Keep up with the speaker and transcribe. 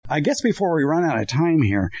I guess before we run out of time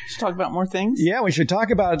here, Let's talk about more things. Yeah, we should talk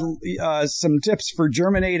about some tips for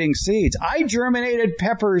germinating seeds. I germinated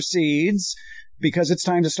pepper seeds because it's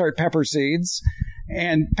time to start pepper seeds.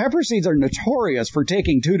 And pepper seeds are notorious for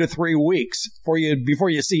taking 2 to 3 weeks before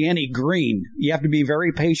you see any green. You have to be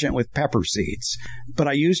very patient with pepper seeds. But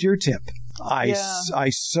I used your tip. I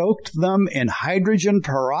soaked them in hydrogen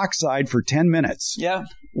peroxide for 10 minutes. Yeah.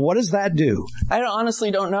 What does that do? I honestly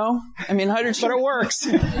don't know. I mean, hydrogen... But it works.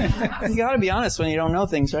 You got to be honest when you don't know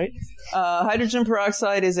things, right? Hydrogen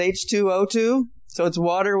peroxide is H2O2, so it's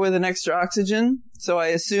water with an extra oxygen. So I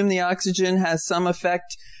assume the oxygen has some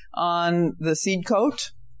effect on the seed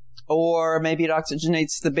coat, or maybe it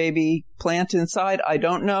oxygenates the baby plant inside. I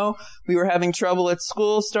don't know. We were having trouble at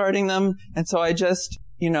school starting them, and so I just...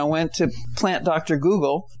 went to Plant Dr.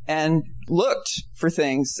 Google and looked for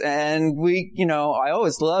things. And I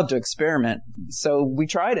always love to experiment. So we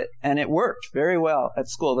tried it and it worked very well at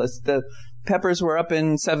school. The peppers were up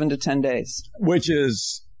in 7 to 10 days. Which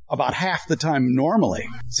is about half the time normally.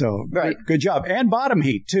 So right. Good job. And bottom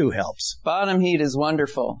heat, too, helps. Bottom heat is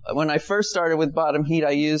wonderful. When I first started with bottom heat, I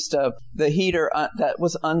used the heater that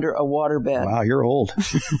was under a waterbed. Wow, you're old.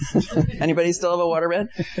 Anybody still have a waterbed?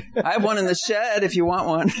 I have one in the shed if you want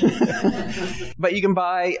one. But you can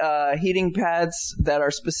buy heating pads that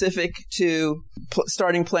are specific to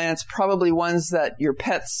starting plants, probably ones that your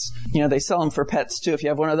pets, they sell them for pets too. If you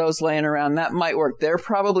have one of those laying around, that might work. They're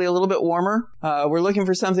probably a little bit warmer. We're looking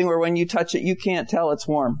for something where when you touch it, you can't tell it's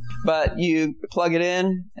warm. But you plug it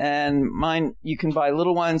in, and mine, you can buy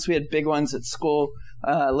little ones. We had big ones at school.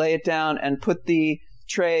 Lay it down and put the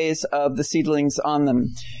trays of the seedlings on them.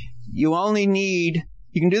 You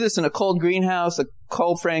can do this in a cold greenhouse, a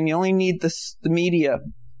cold frame. You only need the media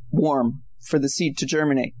warm for the seed to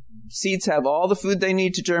germinate. Seeds have all the food they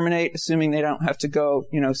need to germinate, assuming they don't have to go,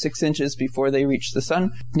 6 inches before they reach the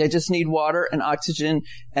sun. They just need water and oxygen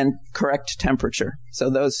and correct temperature. So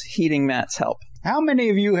those heating mats help. How many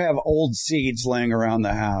of you have old seeds laying around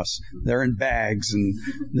the house? They're in bags and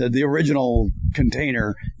the original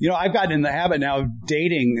container. I've gotten in the habit now of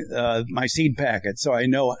dating my seed packet, so I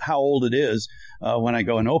know how old it is when I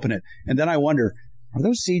go and open it. And then I wonder, are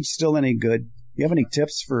those seeds still any good? Do you have any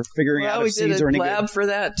tips for figuring out if seeds are any good? We did a lab for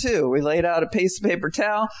that, too. We laid out a piece of paper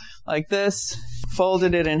towel like this,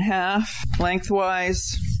 folded it in half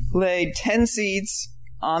lengthwise, laid 10 seeds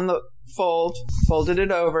on the fold, folded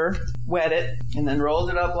it over, wet it, and then rolled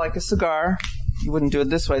it up like a cigar. You wouldn't do it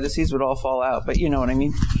this way. The seeds would all fall out, but you know what I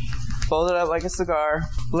mean. Fold it up like a cigar,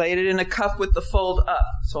 laid it in a cup with the fold up.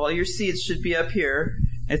 So all your seeds should be up here.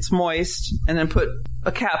 It's moist, and then put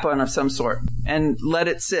a cap on of some sort and let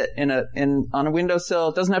it sit on a windowsill.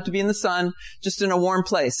 It doesn't have to be in the sun, just in a warm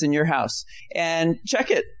place in your house. And check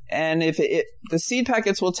it. And if the seed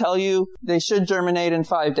packets will tell you they should germinate in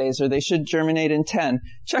 5 days or they should germinate in 10.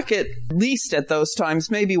 Check it at least at those times,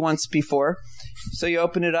 maybe once before. So you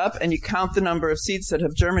open it up and you count the number of seeds that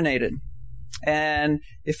have germinated. And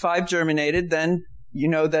if 5 germinated, then you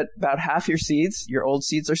know that about half your seeds, your old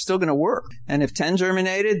seeds, are still going to work. And if 10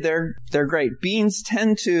 germinated, they're great. Beans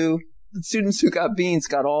the students who got beans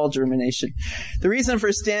got all germination. The reason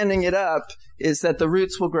for standing it up is that the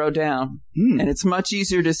roots will grow down. And it's much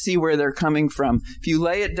easier to see where they're coming from. If you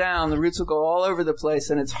lay it down, the roots will go all over the place,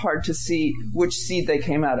 and it's hard to see which seed they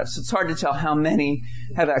came out of. So it's hard to tell how many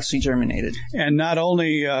have actually germinated. And not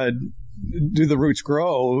only do the roots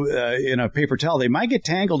grow in a paper towel, they might get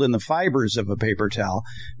tangled in the fibers of a paper towel.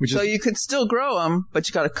 So you could still grow them, but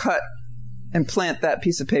you got to cut and plant that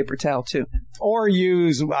piece of paper towel too. Or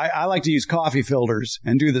I like to use coffee filters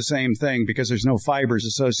and do the same thing because there's no fibers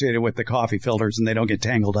associated with the coffee filters and they don't get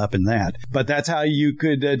tangled up in that. But that's how you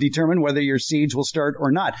could determine whether your seeds will start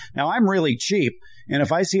or not. Now, I'm really cheap, and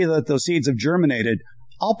if I see that those seeds have germinated,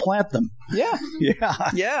 I'll plant them. Yeah.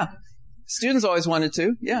 Yeah. Students always wanted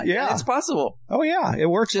to. Yeah. It's possible. Oh, yeah. It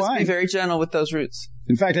works fine. Just be very gentle with those roots.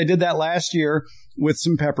 In fact, I did that last year with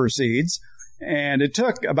some pepper seeds. And it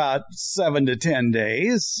took about 7 to 10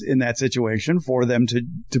 days in that situation for them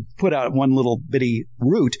to put out one little bitty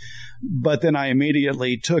root. But then I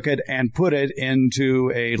immediately took it and put it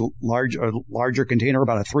into a larger container,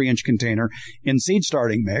 about a 3-inch container, in seed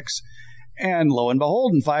starting mix. And lo and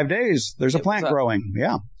behold, in 5 days, there's a plant growing.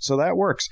 Yeah, so that works.